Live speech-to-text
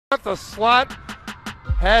The slot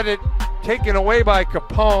had it taken away by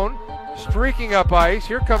Capone. Streaking up ice.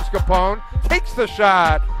 Here comes Capone. Takes the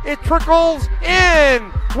shot. It trickles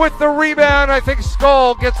in with the rebound. I think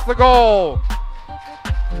Skull gets the goal.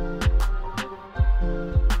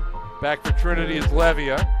 Back for Trinity is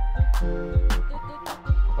Levia.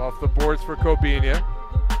 Off the boards for Kobinia.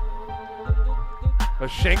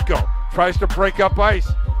 Mashenko tries to break up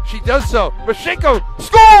ice. She does so. Mashenko,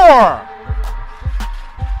 score!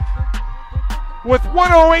 With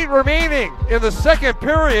 1:08 remaining in the second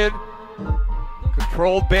period,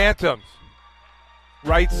 controlled Bantams.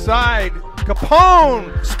 Right side,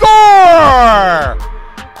 Capone, score!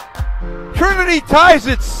 Trinity ties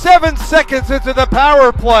it 7 seconds into the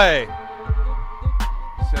power play.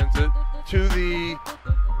 Sends it to the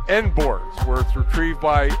end boards where it's retrieved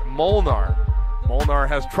by Molnar. Molnar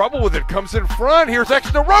has trouble with it, comes in front. Here's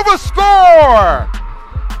Exnarova, score!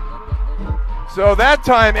 So that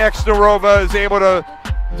time Exnarova is able to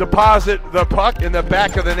deposit the puck in the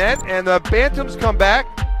back of the net, and the Bantams come back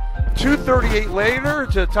 2:38 later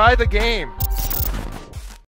to tie the game.